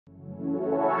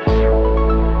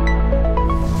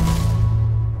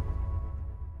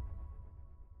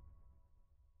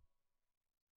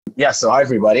Yeah, so hi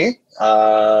everybody.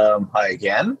 Hi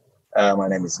again. My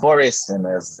name is Boris, and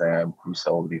as Bruce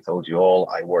already told you all,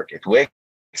 I work at Wix,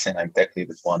 and I'm tech lead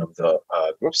at one of the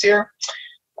groups here.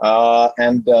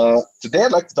 And today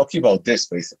I'd like to talk to you about this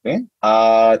basically.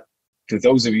 To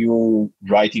those of you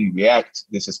writing React,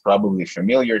 this is probably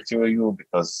familiar to you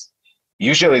because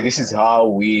usually this is how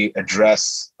we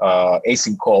address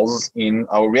async calls in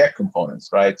our React components,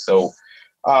 right? So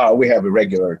we have a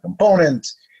regular component,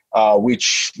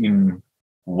 which in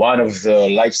one of the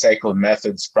lifecycle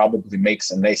methods probably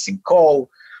makes an async call,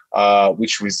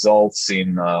 which results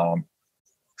in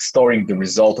storing the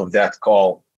result of that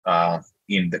call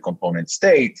in the component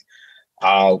state.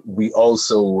 We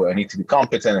also need to be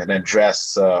competent and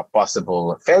address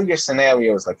possible failure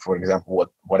scenarios, like, for example,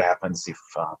 what happens if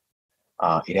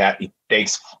it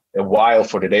takes a while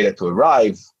for the data to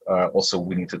arrive. Also,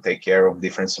 we need to take care of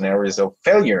different scenarios of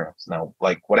failure. Now,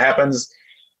 like what happens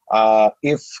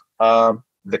if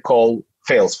the call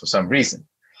fails for some reason.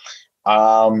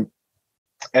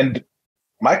 And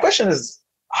my question is,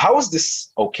 how is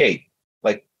this okay?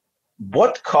 Like,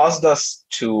 what caused us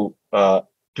to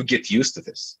get used to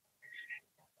this?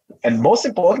 And most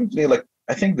importantly, like,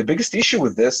 I think the biggest issue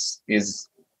with this is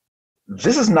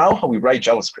now how we write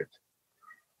JavaScript,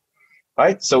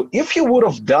 right? So if you would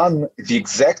have done the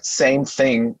exact same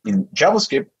thing in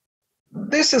JavaScript,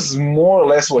 this is more or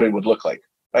less what it would look like.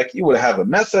 Like, you would have a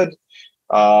method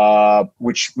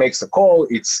which makes a call.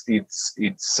 It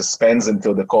suspends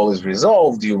until the call is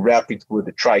resolved. You wrap it with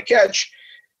a try catch,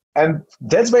 and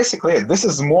that's basically it. This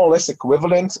is more or less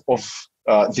equivalent of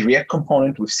the React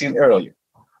component we've seen earlier.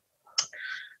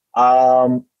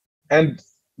 And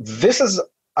this is,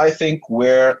 I think,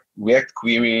 where React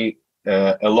Query,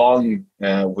 along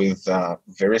with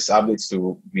various updates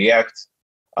to React,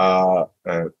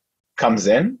 comes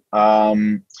in.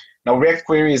 Now, React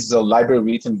Query is a library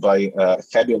written by a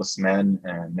fabulous man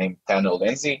named Tanner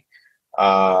Lindsay,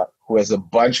 who has a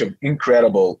bunch of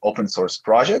incredible open source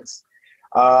projects.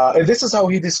 And this is how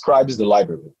he describes the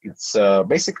library. It's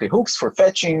basically hooks for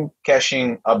fetching,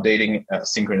 caching, updating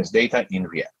synchronous data in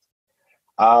React.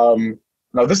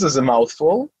 Now, this is a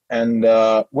mouthful, and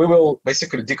we will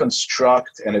basically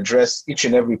deconstruct and address each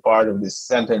and every part of this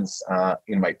sentence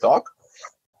in my talk.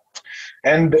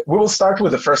 And we will start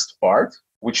with the first part,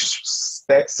 which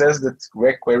says that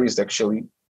React Query is actually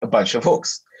a bunch of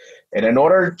hooks. And in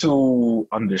order to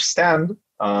understand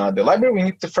the library, we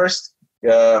need to first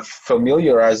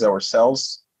familiarize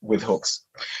ourselves with hooks.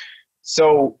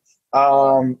 So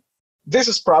this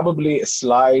is probably a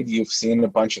slide you've seen a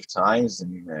bunch of times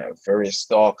in various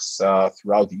talks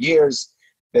throughout the years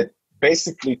that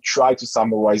basically try to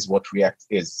summarize what React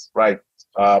is, right?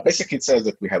 Basically, it says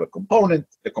that we have a component.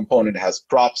 The component has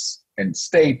props and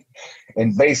state,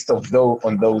 and based on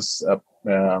those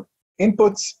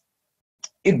inputs,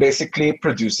 it basically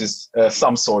produces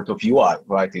some sort of UI,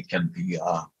 right? It can be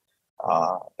a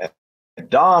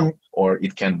DOM, or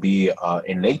it can be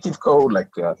a native code, like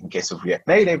in case of React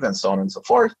Native, and so on and so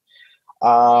forth.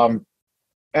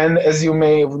 And as you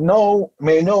may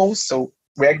know, so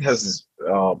React has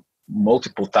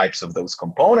multiple types of those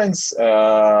components.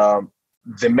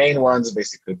 The main ones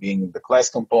basically being the class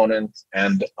component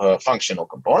and a functional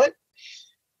component,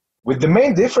 with the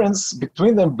main difference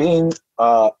between them being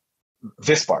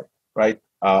this part, right?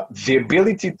 The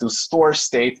ability to store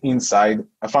state inside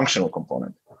a functional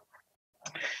component.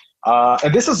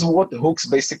 And this is what hooks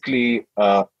basically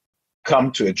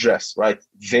come to address, right?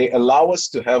 They allow us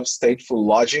to have stateful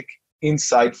logic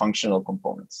inside functional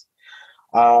components.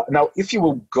 Now, if you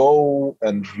will go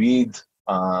and read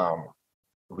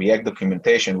React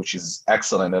documentation, which is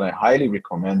excellent, and I highly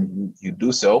recommend you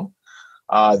do so.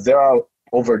 There are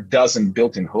over a dozen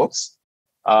built-in hooks,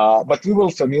 but we will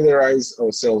familiarize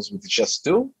ourselves with just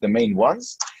two, the main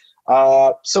ones.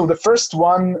 So the first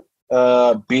one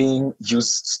being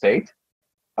use state,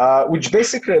 which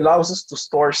basically allows us to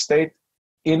store state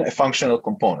in a functional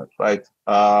component, right?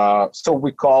 So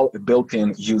we call a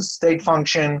built-in use state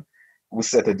function. We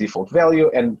set a default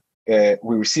value, and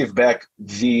we receive back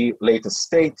the latest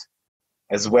state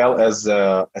as well as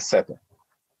a setter.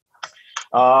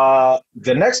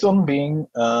 The next one being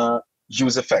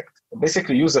use effect.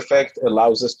 Basically, use effect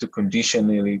allows us to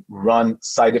conditionally run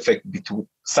side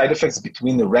effects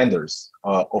between the renders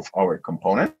of our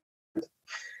component.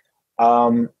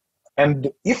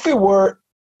 And if we were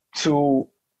to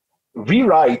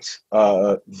rewrite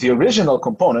the original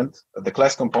component, the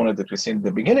class component that we see in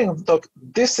the beginning of the talk,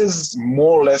 this is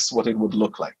more or less what it would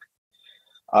look like.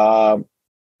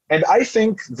 And I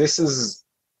think this is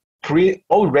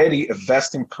already a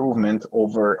vast improvement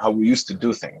over how we used to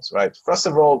do things, right? First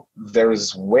of all, there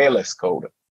is way less code.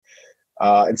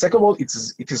 And second of all,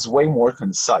 it is way more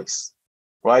concise,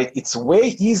 right? It's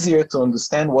way easier to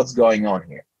understand what's going on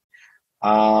here,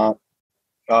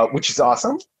 which is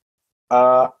awesome.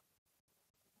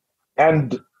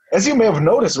 And as you may have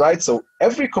noticed, right? So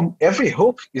every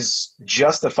hook is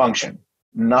just a function,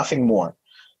 nothing more.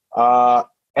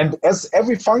 And as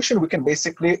every function, we can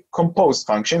basically compose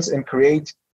functions and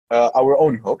create our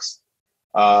own hooks,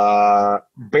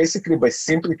 basically by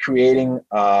simply creating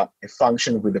a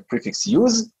function with the prefix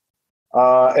use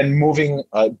and moving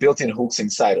built-in hooks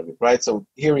inside of it, right? So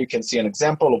here you can see an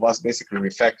example of us basically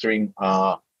refactoring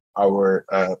our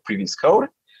previous code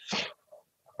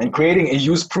and creating a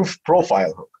use proof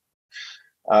profile hook.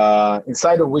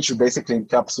 Inside of which you basically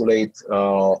encapsulate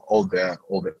all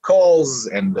the calls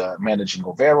and managing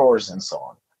of errors and so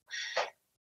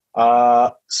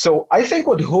on. So I think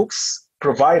what hooks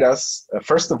provide us,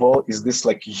 first of all, is this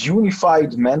like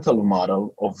unified mental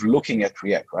model of looking at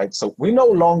React, right? So we no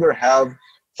longer have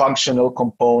functional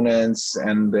components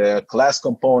and class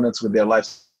components with their life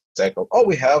cycle. All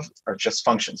we have are just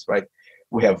functions, right?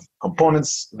 We have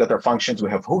components that are functions, we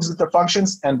have hooks that are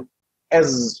functions, and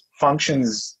as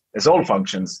all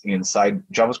functions inside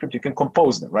JavaScript, you can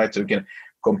compose them, right? So you can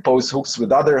compose hooks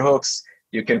with other hooks,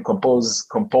 you can compose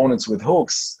components with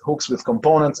hooks, hooks with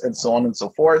components, and so on and so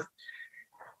forth.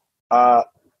 But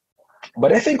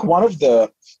I think one of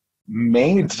the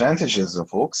main advantages of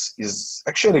hooks is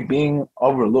actually being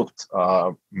overlooked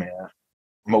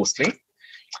mostly.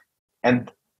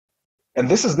 And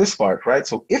this is this part, right?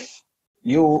 So if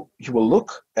you will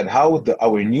look at how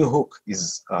our new hook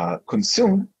is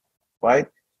consumed, right?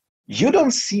 You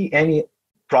don't see any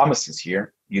promises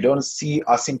here. You don't see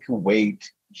async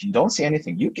wait. You don't see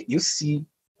anything. You see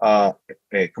a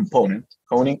component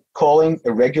calling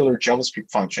a regular JavaScript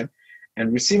function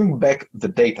and receiving back the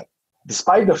data,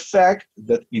 despite the fact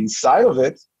that inside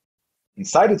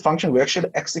that function, we're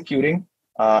actually executing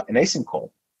an async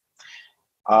call.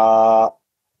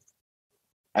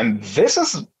 And this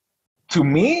is, to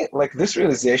me, like this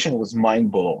realization was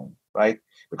mind-blowing, right?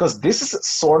 Because this is a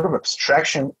sort of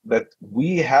abstraction that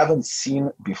we haven't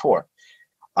seen before.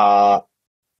 Not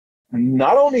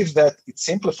only that it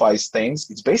simplifies things,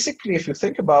 it's basically, if you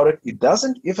think about it, it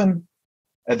doesn't even,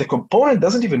 the component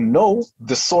doesn't even know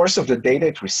the source of the data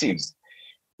it receives.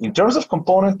 In terms of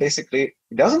component, basically,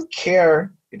 it doesn't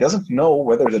care, it doesn't know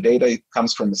whether the data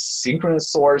comes from a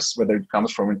synchronous source, whether it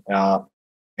comes from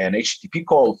an HTTP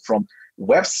call, from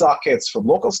WebSockets, from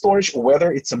local storage, or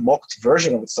whether it's a mocked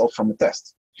version of itself from a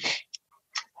test.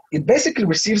 It basically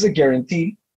receives a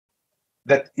guarantee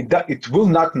that it will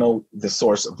not know the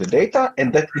source of the data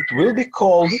and that it will be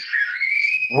called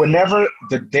whenever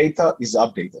the data is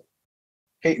updated.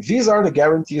 Okay, these are the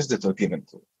guarantees that are given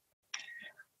to it.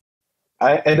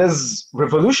 And as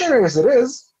revolutionary as it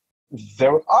is,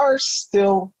 there are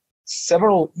still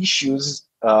several issues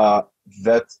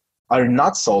that are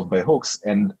not solved by hooks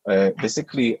and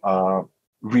basically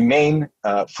remain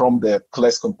from the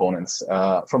class components,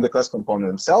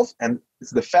 themselves. And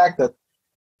it's the fact that,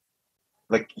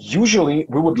 like, usually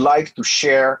we would like to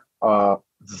share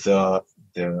the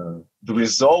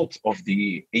result of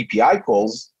the API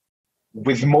calls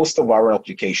with most of our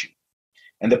application.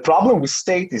 And the problem with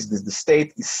state is that the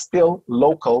state is still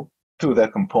local to the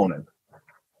component,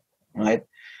 right?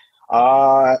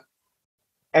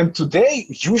 And today,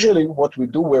 usually what we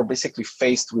do, we're basically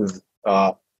faced with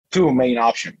two main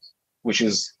options, which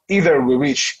is either we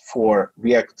reach for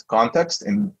React context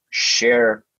and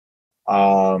share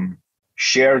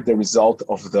the result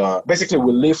of basically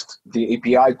we lift the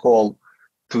API call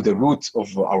to the root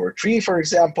of our tree, for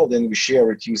example, then we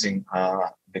share it using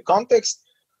the context.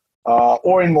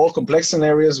 Or in more complex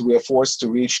scenarios, we are forced to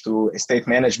reach to a state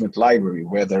management library,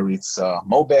 whether it's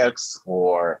Mobex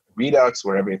or Redux,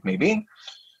 wherever it may be,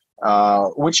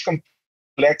 which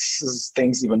complexes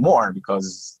things even more,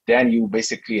 because then you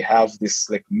basically have this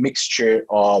like mixture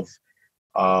of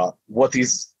what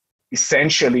is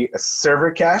essentially a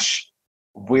server cache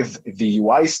with the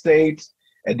UI state,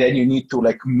 and then you need to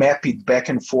like map it back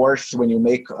and forth when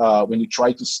you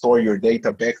try to store your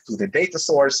data back to the data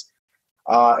source.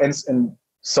 And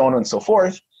so on and so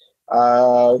forth.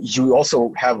 You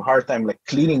also have a hard time like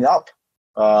cleaning up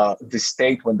the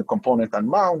state when the component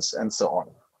unmounts and so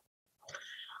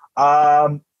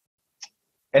on.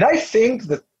 And I think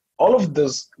that all of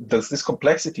this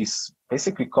complexity is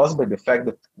basically caused by the fact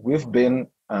that we've been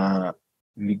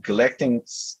neglecting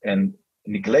the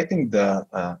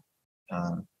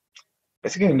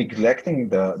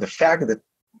fact that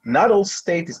not all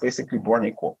state is basically born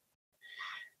equal.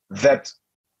 that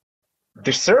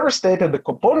the server state and the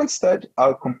component state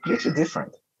are completely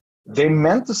different. They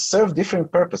meant to serve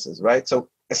different purposes, right? So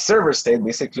a server state,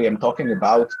 basically, I'm talking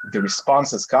about the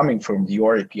responses coming from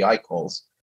your API calls,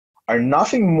 are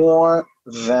nothing more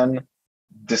than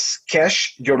this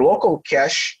cache, your local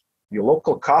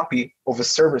copy of a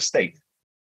server state,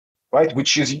 right?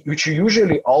 Which you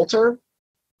usually alter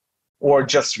or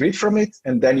just read from it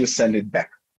and then you send it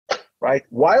back, right?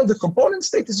 While the component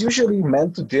state is usually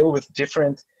meant to deal with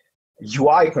different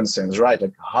UI concerns, right?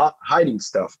 Like hiding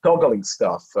stuff, toggling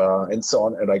stuff, and so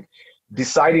on, and like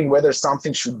deciding whether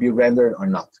something should be rendered or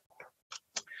not.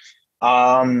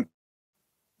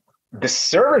 The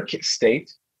server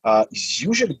state is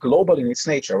usually global in its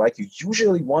nature, right? You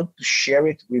usually want to share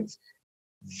it with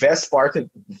vast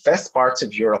parts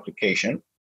of your application,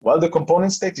 while the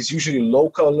component state is usually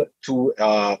local to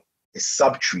a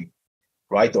subtree,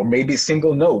 right? Or maybe a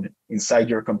single node inside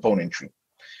your component tree.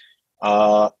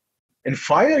 And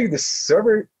finally, the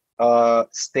server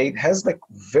state has like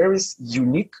various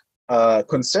unique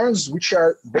concerns, which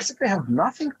are basically have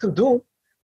nothing to do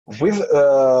with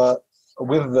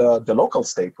the local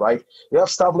state, right? You have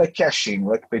stuff like caching,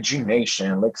 like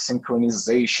pagination, like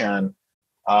synchronization.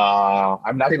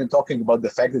 I'm not even talking about the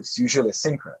fact that it's usually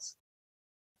asynchronous.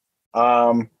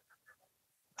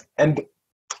 And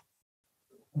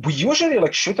we usually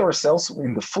like shoot ourselves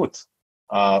in the foot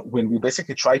when we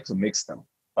basically try to mix them,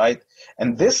 right?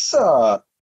 And this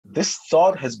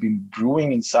thought has been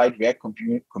brewing inside React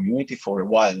community for a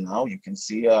while now. You can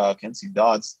see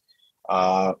Dodds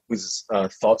with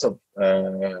thoughts of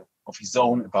his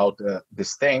own about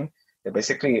this thing. That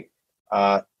basically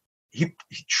he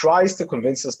tries to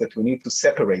convince us that we need to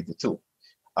separate the two.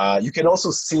 You can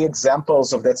also see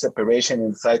examples of that separation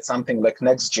inside something like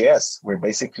Next.js, where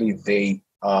basically they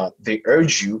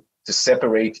urge you to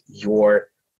separate your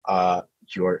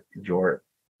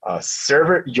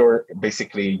server,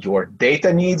 your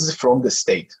data needs from the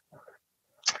state.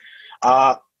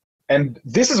 And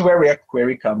this is where React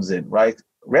Query comes in, right?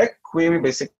 React Query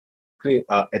basically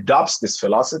adopts this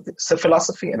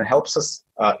philosophy and helps us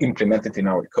implement it in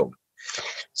our code.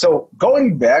 So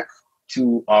going back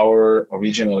to our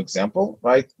original example,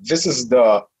 right? This is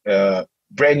the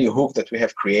brand new hook that we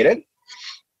have created.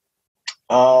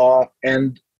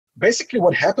 And basically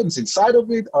what happens inside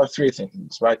of it are three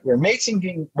things, right? We're making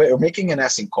an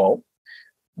async call.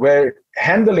 We're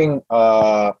handling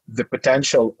the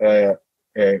potential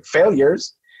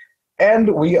failures,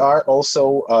 and we are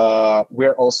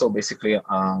also basically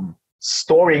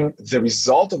storing the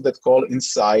result of that call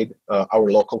inside our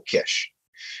local cache.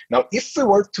 Now, if we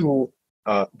were to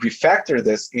refactor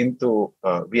this into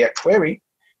React Query,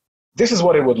 this is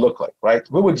what it would look like, right?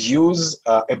 We would use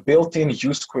a built-in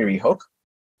useQuery hook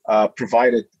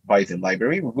provided by the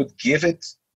library. We would give it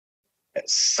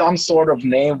some sort of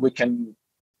name. We can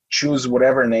choose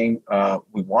whatever name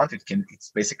we want.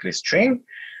 It's basically a string.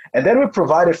 And then we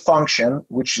provide a function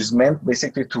which is meant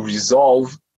basically to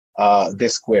resolve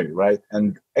this query, right?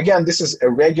 And again, this is a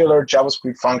regular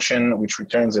JavaScript function which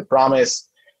returns a promise.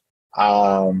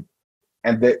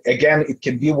 And again, it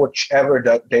can be whichever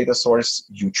data source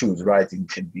you choose, right? It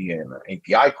can be an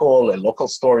API call, a local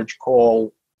storage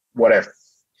call, whatever.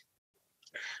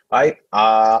 Right?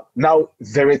 Now,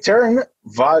 the return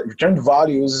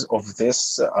values of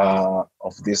this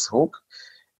hook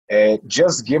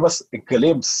just give us a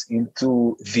glimpse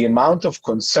into the amount of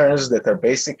concerns that are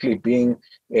basically being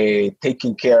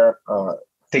taken care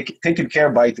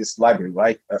by this library,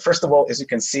 right? First of all, as you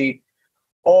can see,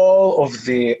 all of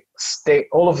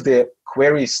the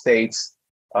query states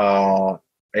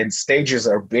and stages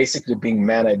are basically being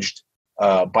managed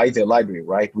by the library,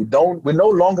 right? We no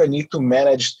longer need to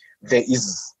manage the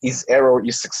is error,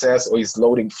 is success, or is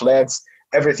loading flags.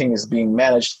 Everything is being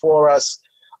managed for us.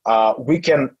 We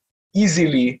can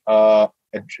easily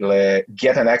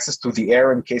get an access to the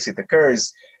error in case it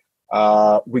occurs.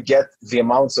 We get the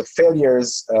amounts of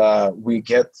failures. We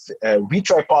get a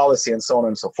retry policy and so on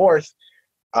and so forth.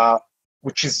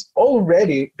 Which is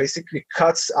already basically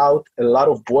cuts out a lot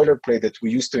of boilerplate that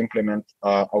we used to implement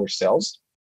ourselves.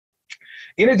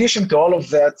 In addition to all of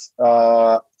that,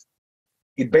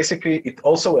 it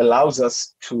also allows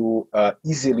us to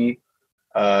easily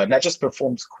not just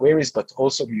perform queries, but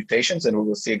also mutations, and we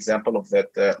will see example of that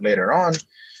later on.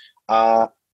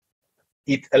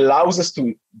 It allows us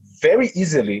to very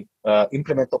easily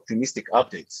implement optimistic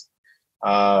updates,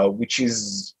 which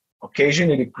is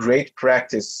occasionally great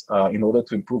practice in order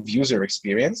to improve user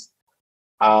experience.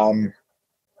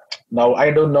 Now,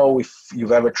 I don't know if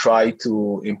you've ever tried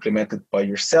to implement it by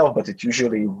yourself, but it's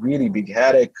usually really big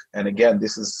headache. And again,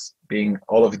 this is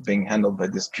all of it being handled by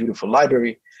this beautiful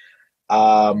library.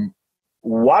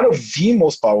 One of the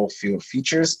most powerful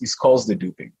features is called the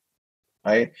duping,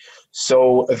 right?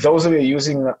 So those of you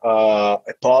using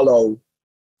Apollo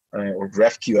or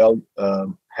GraphQL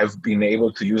have been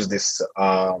able to use this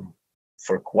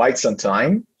for quite some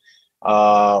time.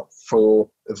 For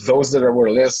those that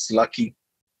were less lucky,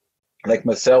 like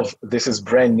myself, this is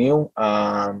brand new,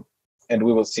 and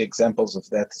we will see examples of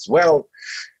that as well.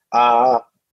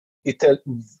 It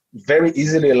very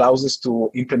easily allows us to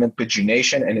implement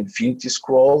pagination and infinity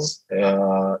scrolls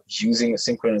using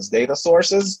asynchronous data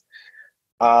sources.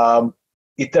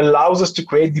 It allows us to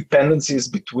create dependencies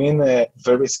between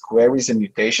various queries and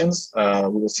mutations.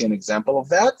 We will see an example of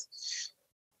that.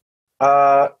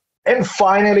 And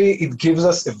finally, it gives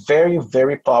us a very,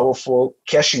 very powerful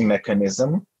caching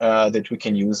mechanism that we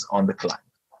can use on the client.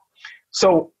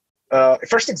 So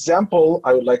first example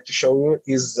I would like to show you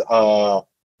is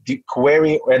the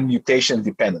query and mutation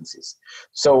dependencies.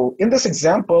 So in this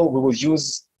example, we will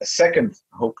use a second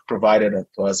hook provided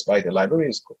to us by the library,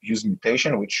 is use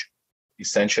mutation, which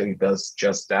essentially does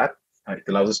just that. It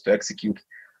allows us to execute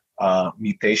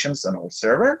mutations on our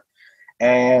server.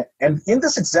 And in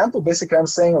this example, basically I'm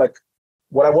saying like,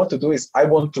 what I want to do is I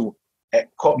want to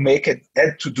make an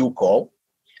add to do call.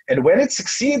 And when it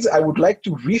succeeds, I would like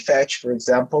to refetch, for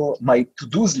example, my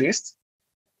to-dos list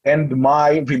and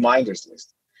my reminders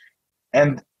list.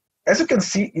 And as you can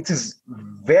see, it is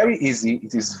very easy.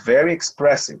 It is very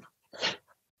expressive.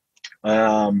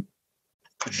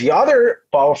 The other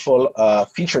powerful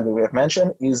feature that we have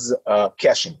mentioned is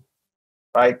caching,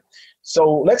 right?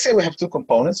 So let's say we have two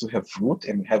components. We have root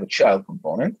and we have a child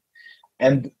component.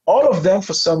 And all of them,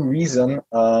 for some reason,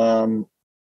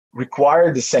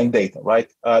 require the same data, right?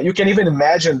 You can even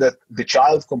imagine that the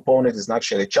child component is not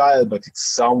actually a child, but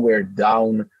it's somewhere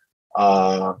down.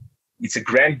 It's a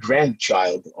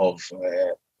grandchild of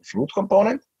root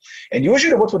component. And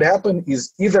usually what would happen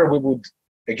is either we would,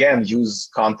 again, use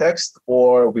context,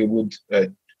 or we would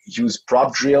use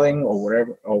prop drilling or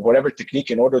whatever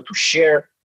technique in order to share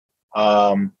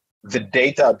the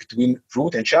data between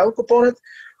root and child component,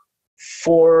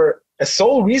 for a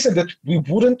sole reason that we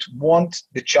wouldn't want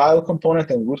the child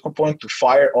component and root component to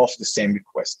fire off the same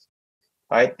request,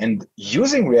 right? And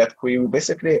using React Query, we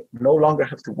basically no longer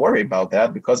have to worry about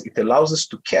that because it allows us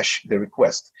to cache the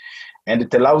request, and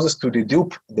it allows us to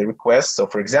dedupe the request. So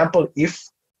for example, if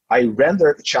I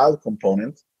render a child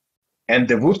component and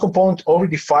the root component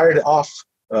already fired off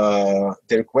the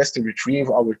request to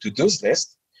retrieve our to-dos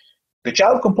list, the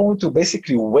child component will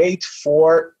basically wait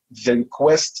for the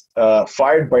request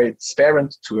fired by its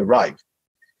parent to arrive,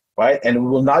 right? And we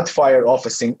will not fire off a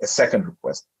second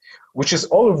request, which is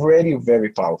already very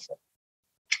powerful.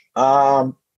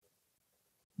 But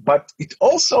it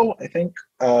also, I think,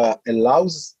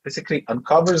 basically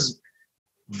uncovers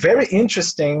very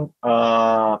interesting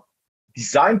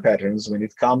design patterns when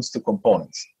it comes to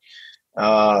components.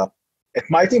 At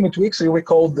my team at Wix, we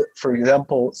called, for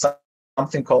example,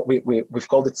 something called, we've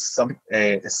called it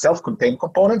self-contained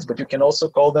components, but you can also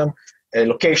call them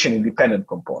location-independent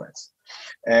components.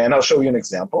 And I'll show you an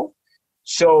example.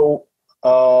 So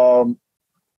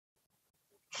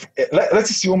let's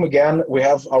assume, again, we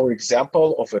have our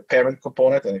example of a parent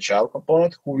component and a child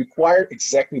component who require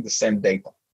exactly the same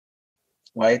data,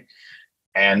 right?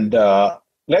 And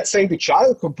let's say the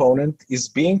child component is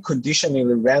being conditionally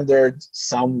rendered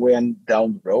somewhere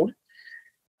down the road.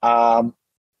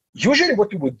 Usually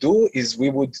what we would do is we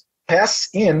would pass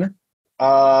in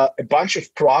a bunch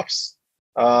of props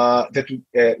that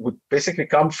would basically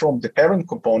come from the parent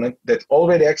component that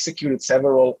already executed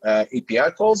several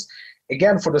API calls.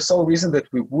 Again, for the sole reason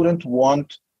that we wouldn't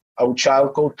want our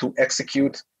child code to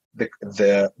execute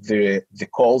the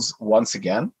calls once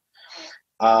again.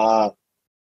 But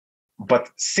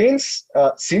since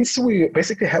we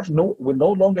basically we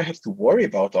no longer have to worry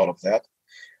about all of that,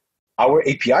 our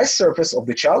API surface of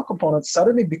the child component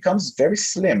suddenly becomes very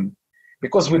slim,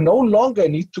 because we no longer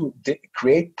need to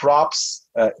create props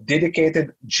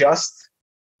dedicated just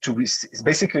to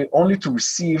basically only to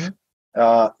receive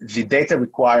the data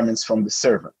requirements from the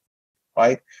server,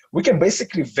 right? We can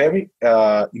basically in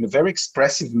a very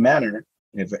expressive manner,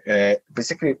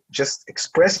 basically just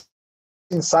express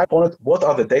inside component what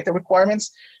are the data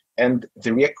requirements, and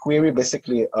the React query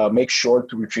basically makes sure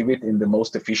to retrieve it in the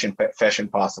most efficient fashion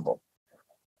possible.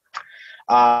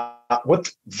 What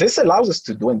this allows us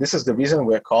to do, and this is the reason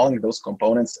we're calling those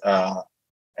components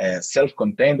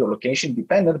self-contained or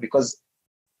location-dependent, because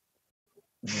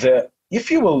if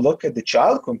you will look at the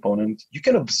child component, you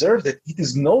can observe that it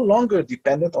is no longer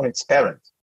dependent on its parent,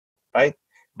 right?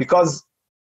 Because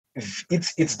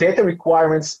its data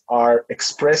requirements are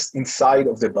expressed inside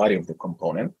of the body of the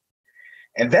component.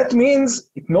 And that means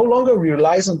it no longer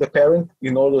relies on the parent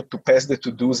in order to pass the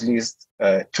to-dos list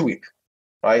to it,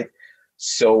 right?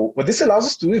 So what this allows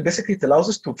us to do is basically it allows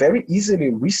us to very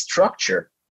easily restructure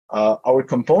our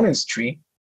components tree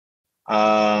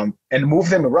and move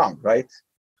them around, right?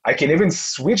 I can even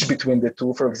switch between the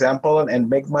two, for example, and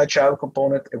make my child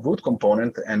component a root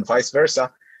component and vice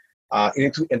versa.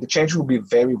 And the change will be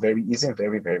very, very easy and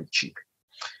very, very cheap.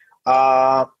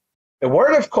 A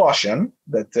word of caution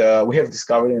that we have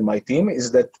discovered in my team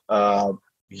is that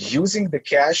using the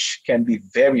cache can be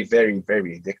very, very,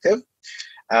 very addictive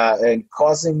and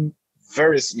causing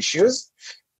various issues.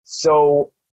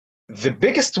 So the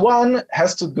biggest one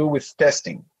has to do with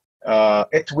testing.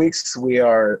 At Wix, we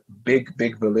are big,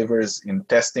 big believers in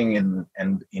testing and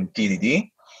in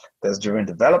TDD, test-driven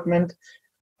development.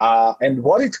 And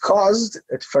what it caused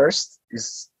at first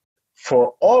is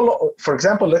for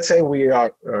example, let's say we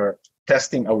are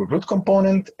testing our root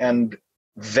component, and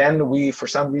then we, for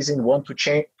some reason, want to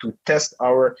test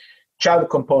our child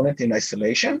component in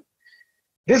isolation.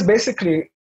 This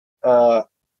basically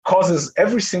causes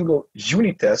every single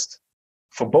unit test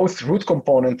for both root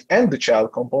component and the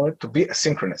child component to be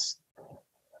asynchronous.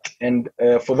 And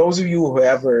for those of you who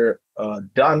have ever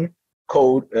done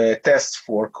code tests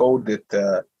for code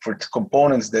that for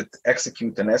components that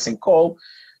execute an async call,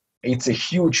 it's a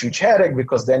huge, huge headache,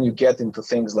 because then you get into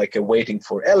things like waiting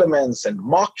for elements and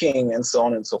mocking and so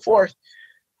on and so forth.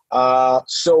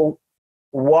 So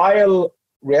while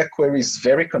React Query is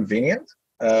very convenient,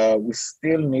 we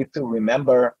still need to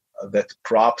remember that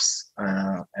props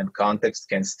and context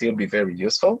can still be very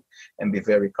useful, and be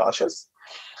very cautious.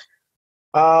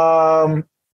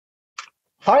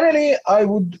 Finally, I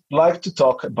would like to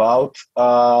talk about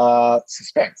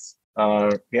Suspense.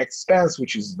 React Suspense,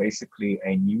 which is basically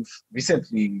a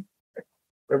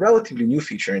relatively new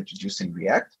feature introduced in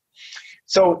React.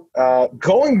 So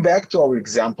going back to our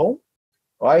example,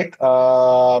 right?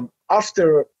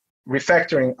 After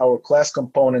refactoring our class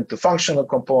component to functional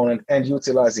component and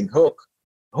utilizing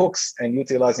hooks and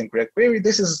utilizing React Query,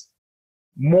 this is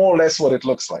more or less what it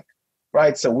looks like,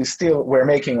 right? So we're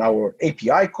making our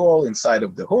API call inside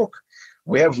of the hook.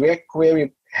 We have React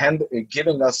Query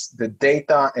giving us the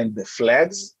data and the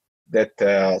flags that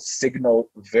signal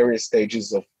various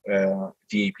stages of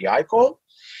the API call.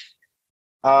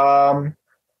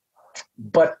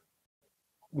 But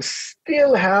we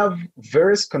still have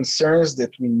various concerns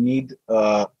that we need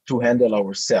to handle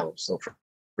ourselves. So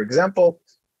for example,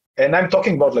 and I'm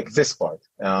talking about like this part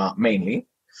mainly,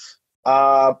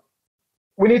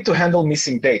 we need to handle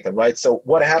missing data, right? So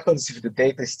what happens if the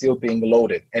data is still being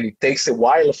loaded and it takes a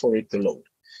while for it to load?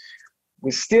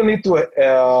 We still need to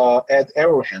add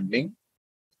error handling.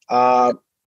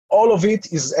 All of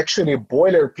it is actually a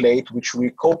boilerplate, which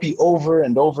we copy over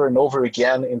and over and over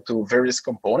again into various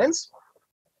components.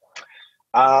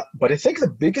 But I think the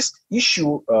biggest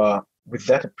issue with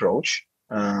that approach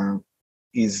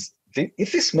is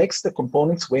if this makes the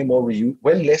components way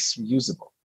less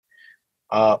reusable.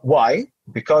 Why?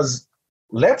 Because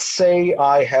let's say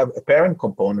I have a parent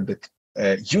component that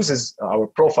uses our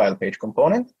profile page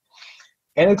component,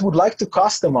 and it would like to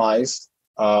customize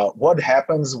what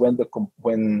happens when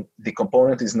the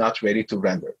component is not ready to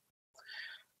render.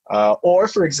 Or,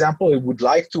 for example, it would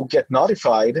like to get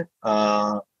notified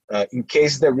in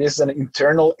case there is an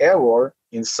internal error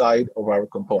inside of our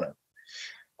component.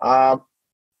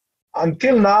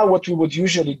 Until now, what we would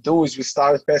usually do is we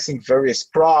started passing various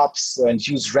props and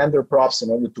use render props in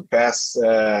order to pass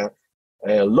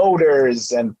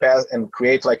loaders and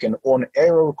create like an on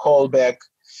error callback.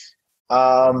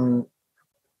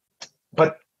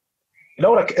 But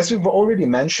like as we've already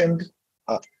mentioned,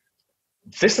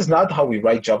 this is not how we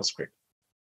write JavaScript,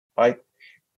 right?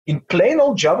 In plain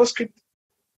old JavaScript,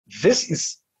 this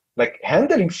is like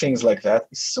handling things like that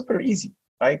is super easy,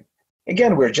 right?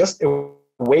 Again, we're just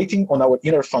waiting on our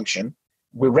inner function.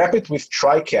 We wrap it with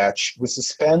try catch. We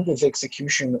suspend the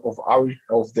execution of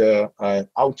the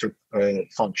outer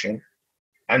function,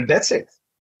 and that's it,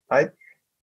 right?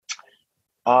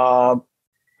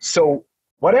 So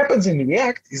what happens in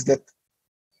React is that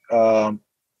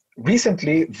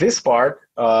recently this part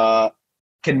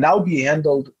can now be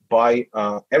handled by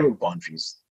error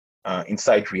boundaries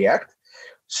inside React.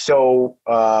 So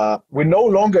we no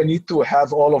longer need to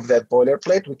have all of that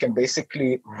boilerplate. We can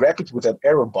basically wrap it with an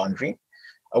error boundary,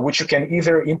 which you can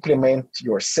either implement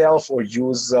yourself or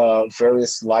use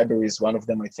various libraries. One of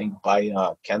them, I think, by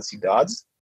Kenzie Dodds,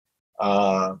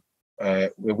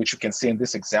 which you can see in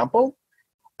this example.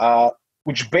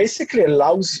 which basically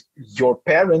allows your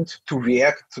parent to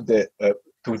react to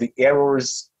the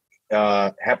errors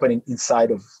happening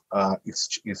inside of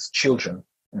its children,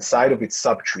 inside of its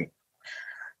subtree,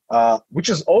 which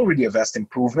is already a vast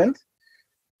improvement.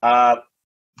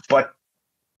 But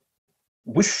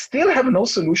we still have no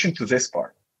solution to this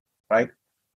part, right?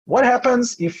 What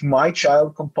happens if my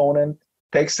child component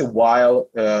takes a while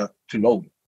to load?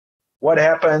 What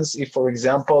happens if, for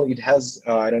example, it has,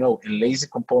 I don't know, a lazy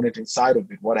component inside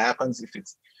of it? What happens if it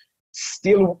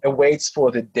still awaits for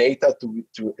the data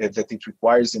that it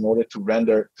requires in order to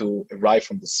render to arrive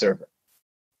from the server?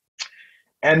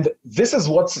 And this is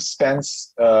what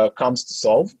Suspense comes to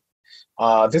solve.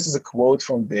 This is a quote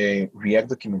from the React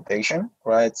documentation,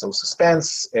 right? So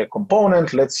Suspense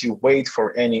component lets you wait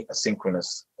for any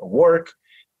asynchronous work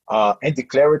and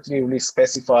declaratively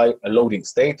specify a loading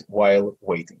state while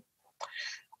waiting.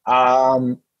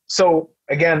 So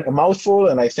again, a mouthful,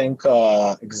 and I think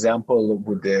example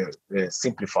would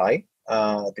simplify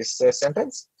this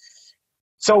sentence.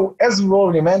 So as we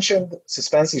already mentioned,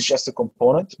 Suspense is just a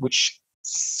component which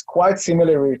is quite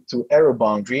similar to error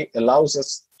boundary, allows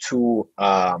us to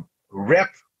wrap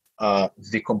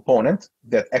the component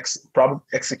that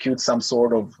executes some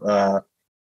sort of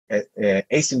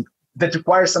async, that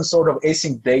requires some sort of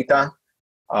async data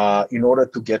in order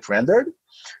to get rendered.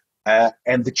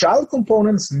 And the child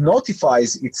components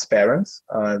notifies its parents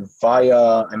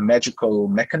via a magical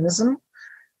mechanism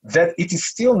that it is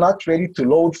still not ready to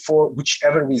load for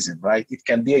whichever reason, right? It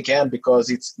can be, again,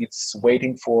 because it's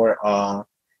waiting for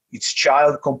its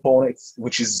child component,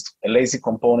 which is a lazy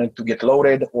component, to get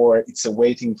loaded, or it's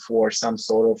waiting for some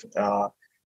sort of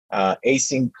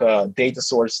async data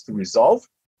source to resolve.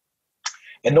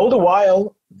 And all the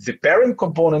while, the parent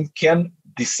component can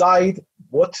decide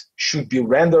what should be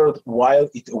rendered while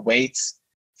it awaits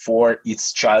for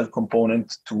its child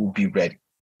component to be ready.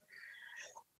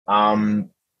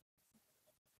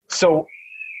 So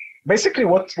basically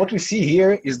what we see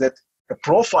here is that a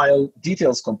profile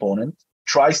details component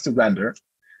tries to render.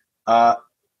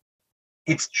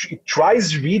 It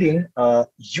tries reading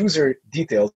user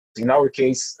details, in our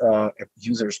case, a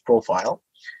user's profile.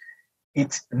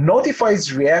 It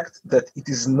notifies React that it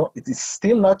is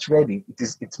still not ready.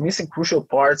 It's missing crucial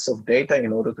parts of data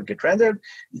in order to get rendered.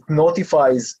 It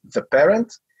notifies the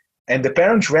parent, and the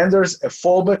parent renders a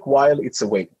fallback while it's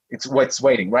awaiting. It's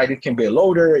waiting, right? It can be a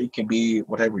loader, it can be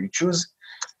whatever you choose.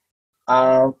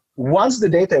 Once the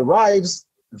data arrives,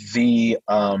 the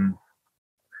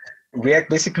React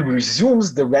basically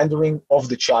resumes the rendering of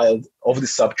the child of the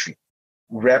subtree,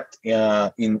 wrapped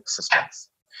in Suspense.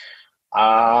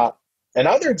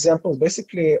 Another example is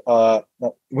basically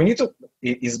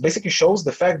basically shows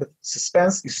the fact that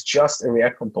Suspense is just a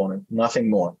React component, nothing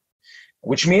more,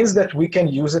 which means that we can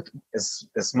use it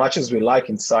as much as we like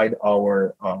inside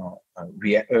our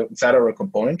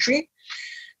component tree,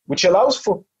 which allows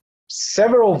for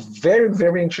several very,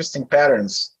 very interesting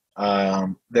patterns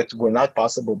that were not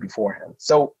possible beforehand.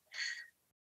 So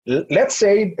let's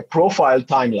say a profile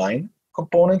timeline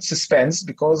component Suspense,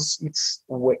 because it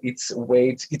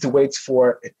waits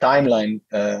for a timeline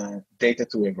data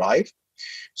to arrive.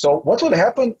 So what will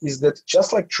happen is that,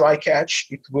 just like try catch,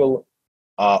 it will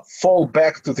fall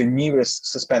back to the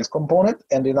nearest Suspense component,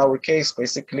 and in our case,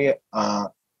 basically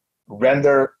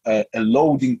render a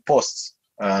loading posts,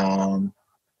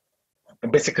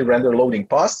 basically render loading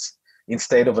posts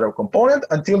instead of our component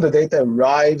until the data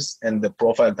arrives and the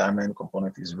profile timeline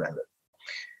component is rendered.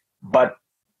 But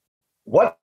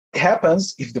what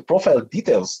happens if the profile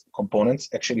details components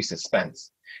actually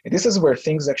Suspense? And this is where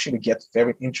things actually get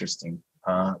very interesting,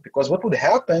 because what would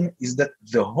happen is that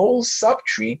the whole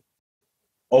subtree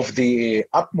of the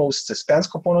upmost Suspense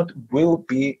component will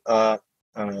be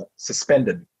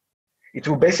suspended. It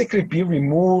will basically be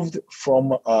removed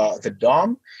from the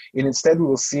DOM, and instead we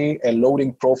will see a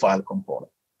loading profile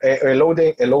component, a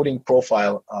loading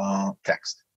profile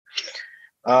text,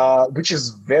 which is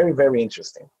very, very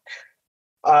interesting.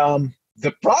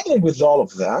 The problem with all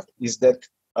of that is that,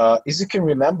 as you can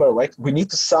remember, right, we need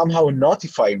to somehow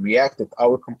notify React that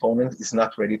our component is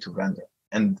not ready to render.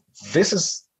 And this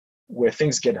is where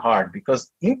things get hard,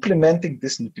 because implementing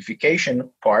this notification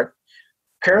part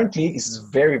currently is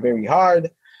very, very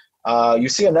hard. You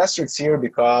see an asterisk here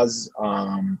because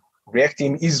React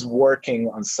team is working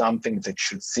on something that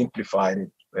should simplify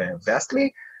it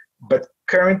vastly, but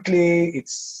currently it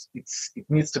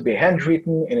needs to be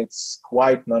handwritten, and it's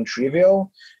quite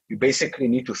non-trivial. You basically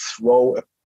need to throw a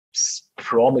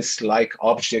promise-like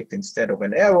object instead of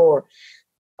an error.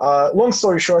 Long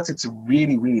story short, it's a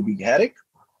really, really big headache.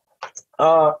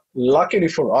 Luckily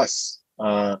for us,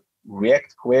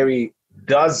 React Query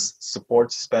does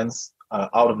support suspense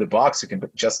out of the box. You can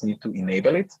just need to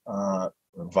enable it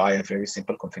via a very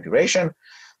simple configuration,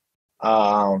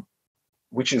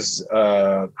 which is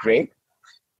great.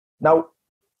 Now,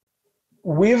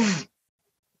 we've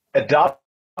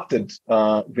adopted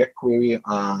React Query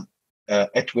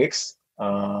at Wix,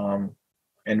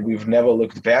 and we've never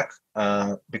looked back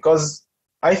because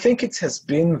I think it has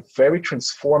been very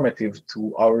transformative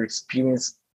to our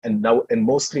experience and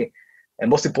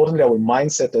most importantly, our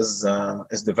mindset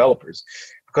as developers.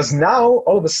 Because now,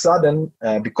 all of a sudden,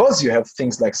 because you have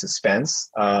things like suspense,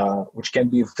 which can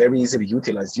be very easily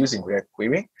utilized using React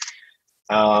Query,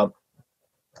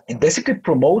 it basically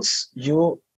promotes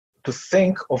you to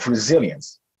think of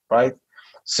resilience, right?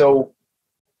 So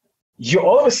you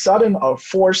all of a sudden are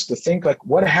forced to think like,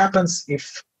 what happens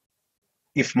if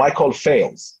my call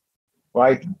fails,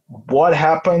 right? What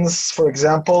happens, for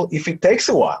example, if it takes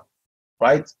a while,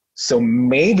 right? So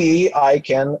maybe I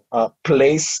can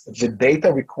place the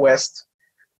data request,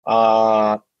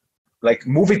 like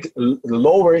move it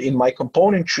lower in my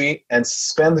component tree and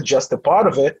suspend just a part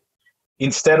of it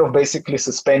instead of basically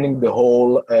suspending the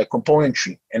whole component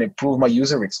tree and improve my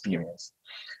user experience.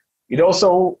 It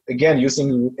also, again,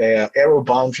 using error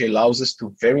boundary allows us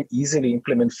to very easily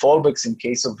implement fallbacks in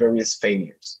case of various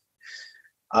failures.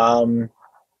 But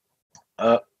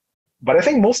I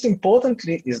think most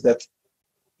importantly is that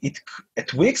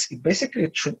at Wix, it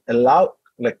basically allow,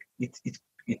 like it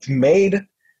made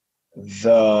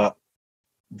the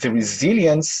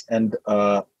resilience and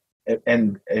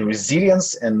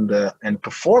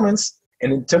performance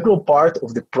an integral part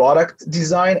of the product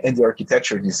design and the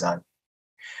architecture design.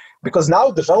 Because now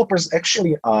developers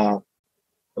actually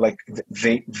like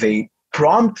they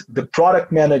prompt the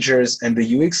product managers and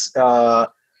the UX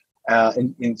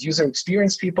and user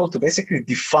experience people to basically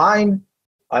define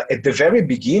at the very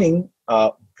beginning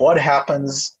what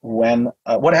happens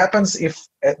if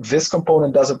this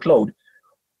component doesn't load.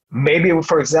 Maybe,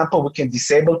 for example, we can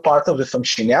disable part of the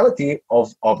functionality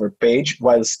of our page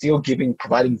while still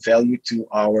providing value to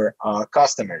our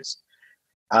customers.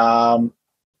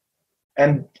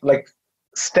 And like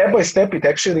step by step, it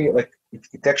actually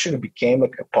became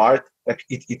like a part. Like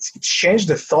it changed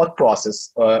the thought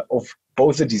process of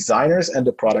both the designers and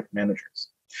the product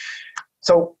managers.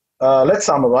 So let's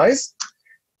summarize.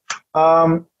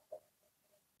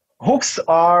 Hooks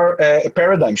are a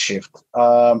paradigm shift.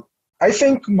 I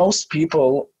think most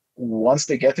people, once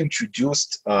they get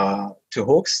introduced to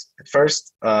hooks, at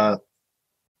first,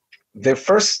 their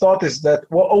first thought is that,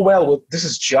 well, this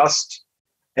is just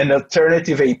an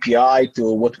alternative API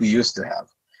to what we used to have.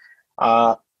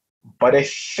 But I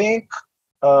think,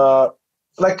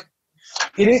 like,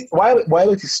 it is, while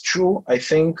it is true, I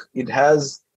think it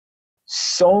allows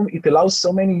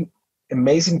so many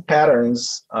amazing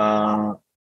patterns,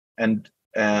 and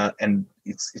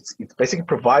it basically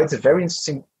provides a very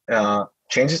interesting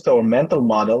changes to our mental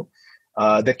model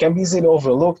that can be easily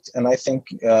overlooked, and I think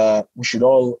we should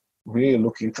all really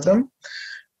look into them.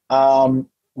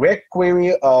 React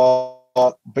Query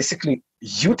basically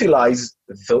utilize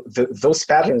those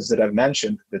patterns that I've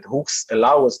mentioned that hooks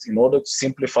allow us in order to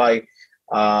simplify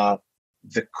the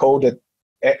code,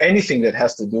 anything that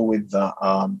has to do with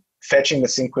fetching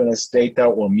asynchronous data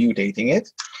or mutating it.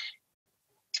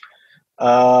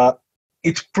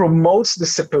 It promotes the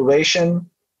separation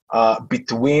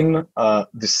between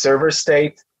the server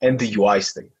state and the UI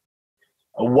state,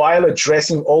 while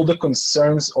addressing all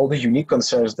the unique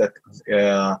concerns that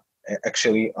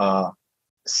actually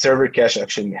server cache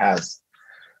actually has.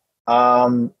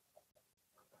 I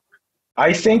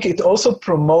think it also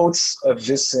promotes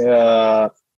this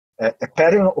a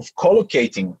pattern of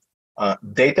collocating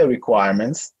data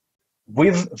requirements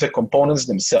with the components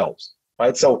themselves.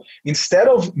 Right? So instead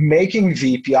of making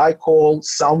the API call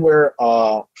somewhere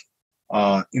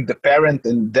in the parent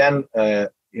and then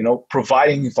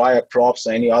providing via props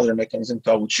or any other mechanism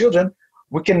to our children,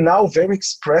 we can now very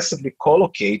expressively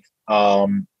collocate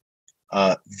the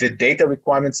data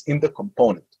requirements in the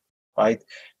component, right?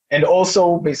 And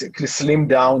also basically slim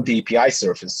down the API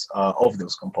surface of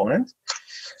those components.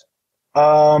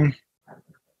 And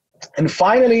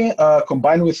finally,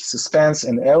 combined with suspense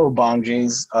and error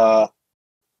boundaries,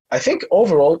 I think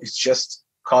overall it just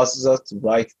causes us to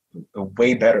write a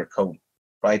way better code,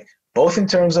 right? Both in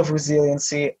terms of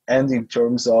resiliency and in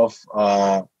terms of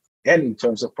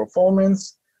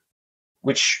performance,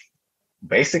 which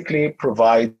basically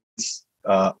provides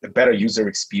a better user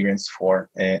experience for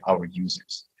our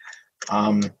users.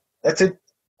 That's it.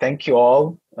 Thank you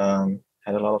all.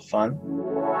 Had a lot of fun.